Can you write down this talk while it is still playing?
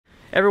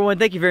Everyone,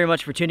 thank you very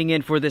much for tuning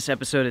in for this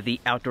episode of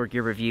the Outdoor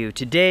Gear Review.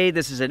 Today,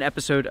 this is an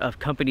episode of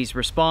Companies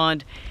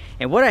Respond,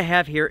 and what I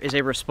have here is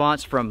a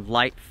response from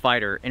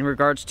LiteFighter in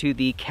regards to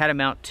the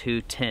Catamount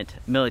 2 tent,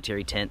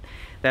 military tent,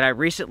 that I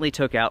recently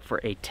took out for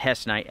a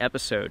test night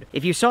episode.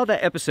 If you saw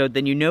that episode,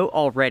 then you know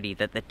already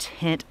that the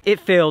tent, it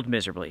failed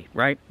miserably,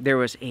 right? There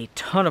was a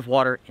ton of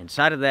water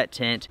inside of that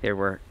tent. There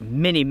were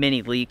many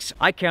leaks.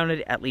 I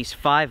counted at least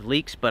 5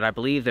 leaks, but I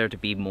believe there to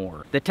be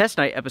more. The test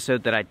night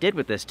episode that I did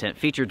with this tent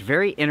featured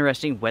very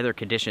interesting weather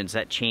conditions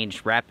that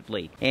changed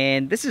rapidly.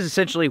 And this is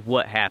essentially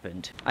what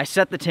happened. I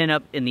set the tent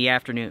up in the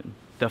afternoon.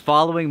 The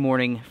following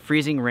morning,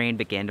 freezing rain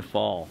began to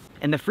fall,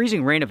 and the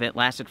freezing rain event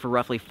lasted for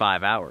roughly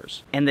 5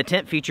 hours. And the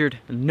tent featured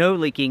no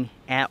leaking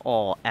at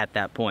all at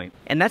that point.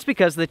 And that's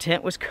because the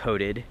tent was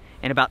coated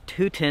in about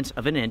 2/10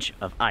 of an inch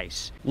of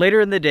ice. Later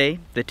in the day,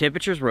 the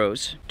temperatures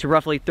rose to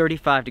roughly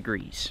 35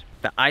 degrees.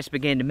 The ice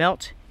began to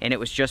melt, and it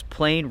was just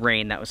plain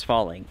rain that was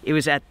falling. It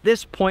was at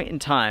this point in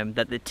time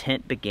that the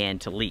tent began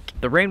to leak.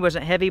 The rain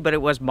wasn't heavy, but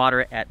it was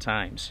moderate at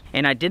times.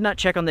 And I did not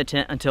check on the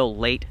tent until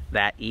late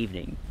that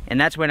evening.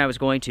 And that's when I was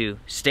going to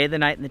stay the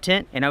night in the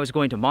tent, and I was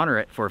going to monitor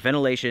it for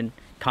ventilation,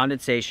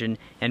 condensation,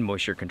 and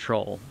moisture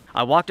control.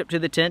 I walked up to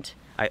the tent,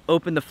 I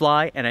opened the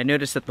fly, and I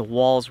noticed that the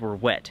walls were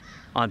wet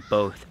on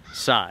both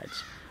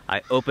sides.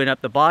 I opened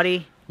up the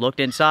body, looked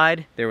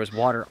inside, there was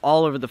water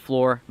all over the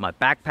floor, my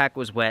backpack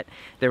was wet,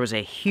 there was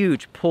a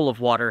huge pool of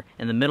water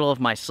in the middle of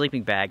my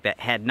sleeping bag that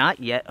had not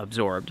yet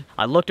absorbed.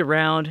 I looked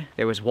around,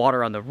 there was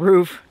water on the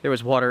roof, there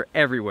was water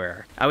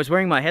everywhere. I was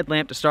wearing my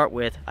headlamp to start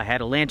with, I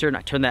had a lantern,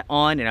 I turned that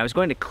on, and I was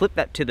going to clip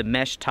that to the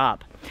mesh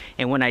top.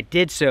 And when I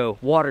did so,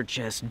 water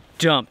just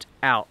dumped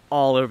out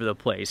all over the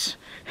place.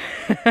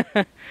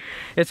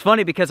 It's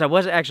funny because I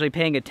wasn't actually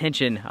paying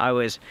attention. I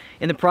was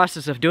in the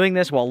process of doing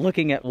this while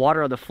looking at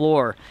water on the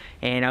floor,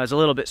 and I was a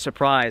little bit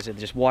surprised that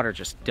just water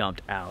just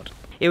dumped out.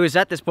 It was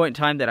at this point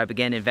in time that I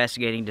began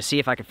investigating to see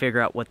if I could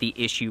figure out what the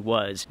issue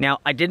was. Now,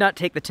 I did not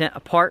take the tent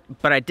apart,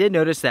 but I did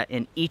notice that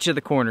in each of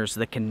the corners,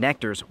 the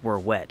connectors were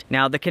wet.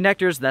 Now, the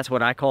connectors, that's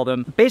what I call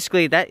them.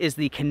 Basically, that is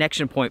the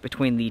connection point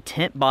between the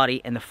tent body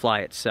and the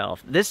fly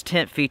itself. This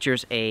tent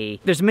features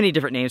there's many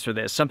different names for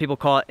this. Some people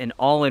call it an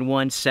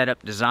all-in-one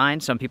setup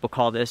design. Some people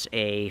call this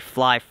a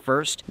fly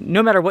first.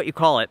 No matter what you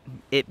call it,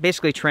 it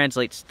basically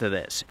translates to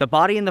this. The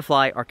body and the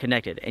fly are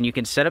connected, and you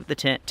can set up the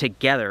tent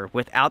together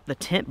without the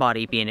tent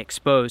body being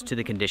exposed to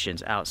the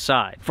conditions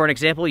outside. For an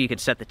example, you could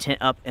set the tent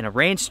up in a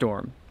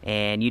rainstorm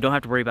and you don't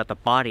have to worry about the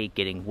body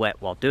getting wet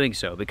while doing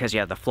so because you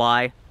have the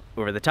fly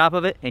over the top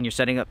of it and you're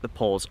setting up the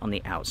poles on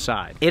the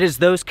outside. It is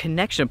those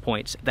connection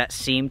points that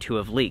seem to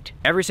have leaked.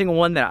 Every single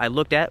one that I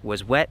looked at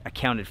was wet. I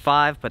counted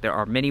 5, but there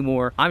are many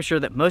more. I'm sure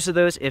that most of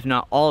those, if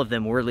not all of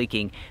them, were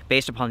leaking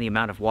based upon the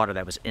amount of water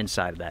that was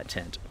inside of that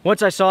tent.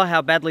 Once I saw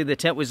how badly the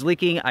tent was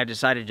leaking, I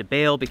decided to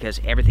bail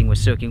because everything was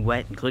soaking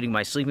wet, including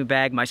my sleeping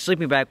bag. My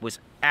sleeping bag was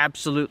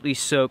absolutely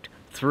soaked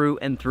through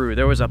and through.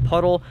 There was a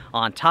puddle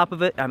on top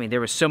of it. I mean, there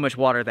was so much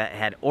water that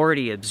had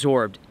already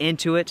absorbed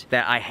into it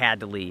that I had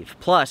to leave.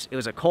 Plus, it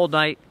was a cold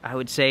night. I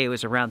would say it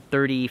was around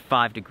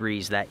 35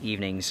 degrees that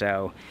evening,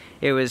 so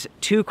it was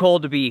too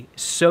cold to be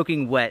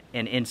soaking wet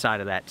and inside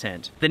of that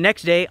tent. The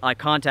next day, I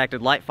contacted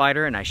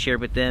LiteFighter and I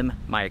shared with them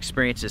my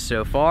experiences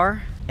so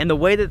far. And the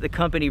way that the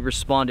company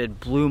responded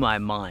blew my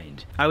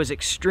mind. I was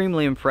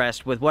extremely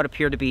impressed with what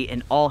appeared to be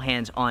an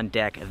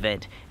all-hands-on-deck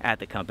event at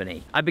the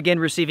company. I began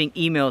receiving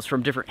emails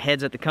from different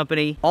heads at the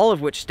company, all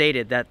of which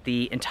stated that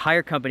the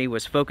entire company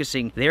was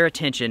focusing their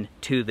attention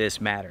to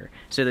this matter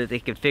so that they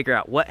could figure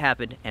out what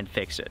happened and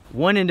fix it.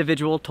 One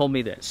individual told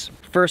me this.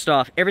 First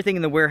off, everything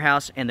in the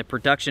warehouse and the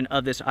production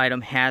of this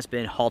item has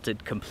been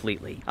halted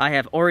completely. I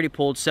have already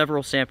pulled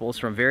several samples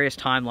from various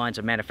timelines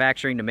of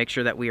manufacturing to make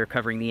sure that we are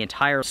covering the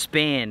entire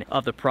span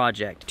of the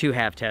project to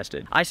have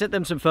tested. I sent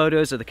them some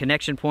photos of the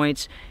connection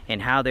points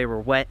and how they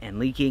were wet and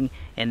leaking,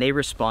 and they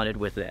responded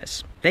with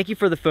this. Thank you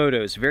for the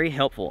photos, very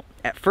helpful.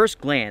 At first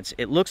glance,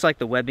 it looks like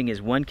the webbing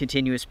is one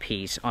continuous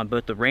piece on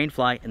both the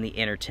rainfly and the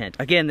inner tent.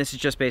 Again, this is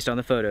just based on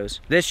the photos.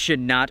 This should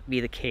not be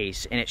the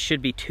case, and it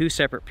should be 2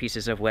 separate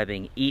pieces of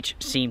webbing, each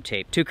seam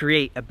taped, to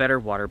create a better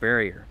water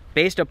barrier.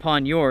 Based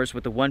upon yours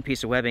with the one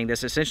piece of webbing,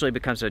 this essentially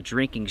becomes a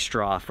drinking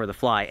straw for the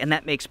fly, and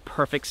that makes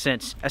perfect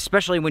sense,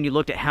 especially when you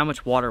looked at how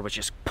much water was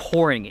just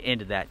pouring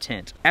into that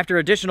tent. After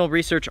additional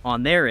research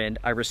on their end,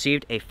 I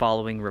received a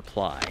following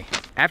reply.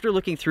 After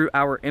looking through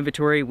our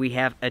inventory, we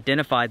have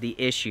identified the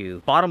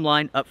issue. Bottom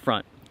line up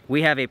front.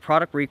 We have a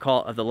product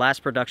recall of the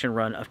last production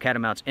run of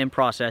Catamounts in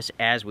process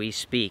as we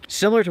speak.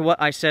 Similar to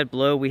what I said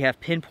below, we have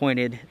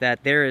pinpointed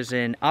that there is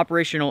an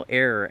operational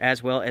error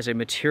as well as a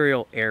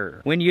material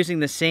error. When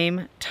using the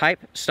same type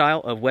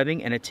style of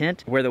webbing in a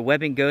tent, where the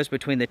webbing goes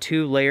between the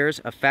 2 layers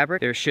of fabric,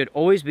 there should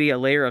always be a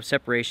layer of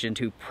separation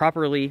to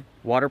properly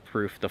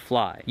waterproof the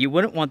fly. You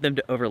wouldn't want them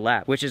to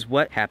overlap, which is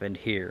what happened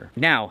here.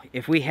 Now,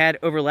 if we had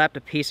overlapped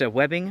a piece of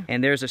webbing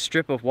and there's a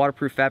strip of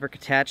waterproof fabric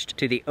attached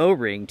to the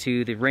O-ring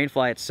to the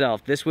rainfly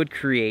itself, this would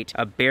create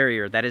a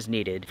barrier that is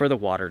needed for the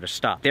water to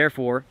stop,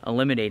 therefore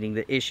eliminating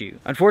the issue.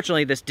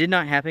 Unfortunately, this did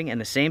not happen and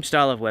the same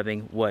style of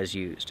webbing was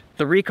used.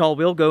 The recall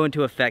will go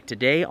into effect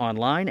today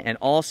online, and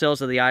all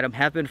sales of the item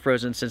have been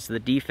frozen since the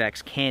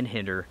defects can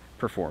hinder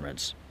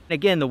performance.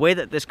 Again, the way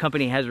that this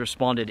company has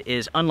responded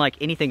is unlike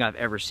anything I've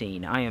ever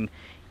seen. I am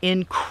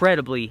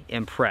incredibly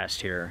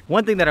impressed here.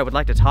 One thing that I would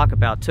like to talk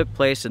about took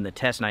place in the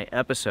test night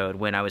episode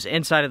when I was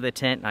inside of the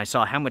tent and I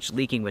saw how much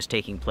leaking was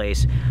taking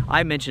place.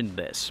 I mentioned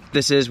this.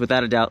 This is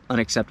without a doubt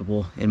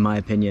unacceptable in my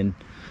opinion.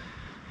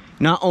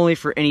 Not only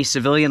for any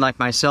civilian like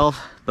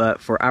myself, but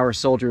for our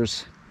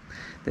soldiers,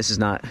 this is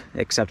not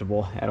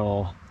acceptable at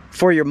all.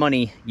 For your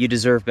money, you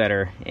deserve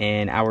better,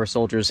 and our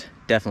soldiers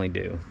definitely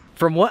do.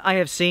 From what I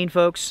have seen,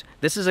 folks,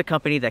 this is a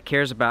company that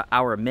cares about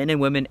our men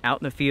and women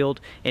out in the field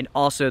and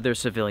also their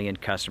civilian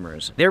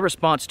customers. Their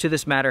response to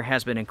this matter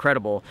has been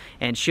incredible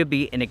and should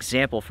be an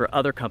example for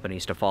other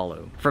companies to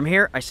follow. From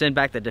here, I send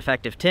back the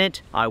defective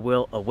tent, I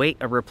will await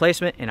a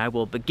replacement, and I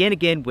will begin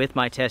again with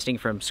my testing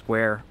from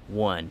square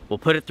one. We'll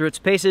put it through its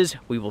paces,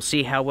 we will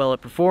see how well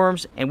it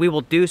performs, and we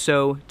will do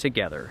so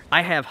together.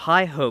 I have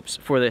high hopes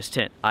for this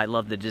tent. I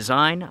love the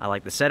design, I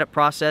like the setup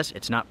process.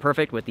 It's not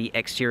perfect with the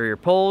exterior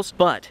poles,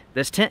 but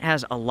this tent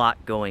has a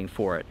lot going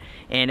for it.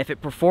 And if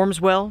it performs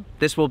well,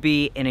 this will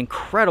be an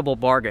incredible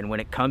bargain when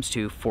it comes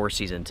to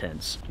 4-season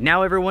tents.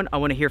 Now everyone, I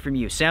want to hear from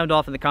you. Sound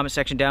off in the comment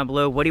section down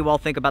below. What do you all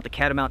think about the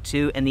Catamount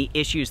 2 and the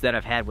issues that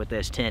I've had with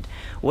this tent?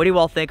 What do you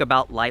all think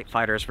about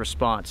LiteFighter's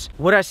response?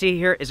 What I see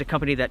here is a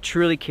company that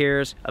truly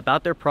cares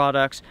about their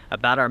products,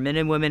 about our men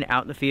and women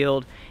out in the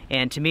field,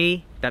 and to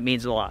me, that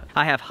means a lot.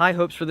 I have high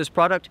hopes for this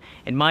product,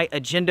 and my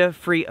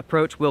agenda-free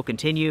approach will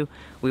continue.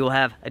 We will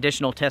have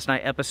additional test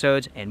night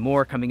episodes and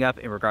more coming up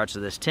in regards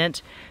to this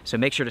tent. So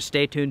make sure to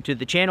stay tuned to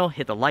the channel,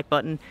 hit the like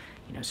button,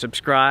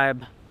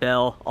 subscribe,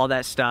 bell, all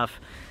that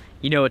stuff.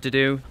 You know what to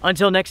do.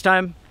 Until next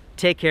time,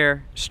 take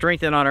care,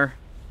 strength and honor,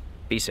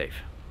 be safe.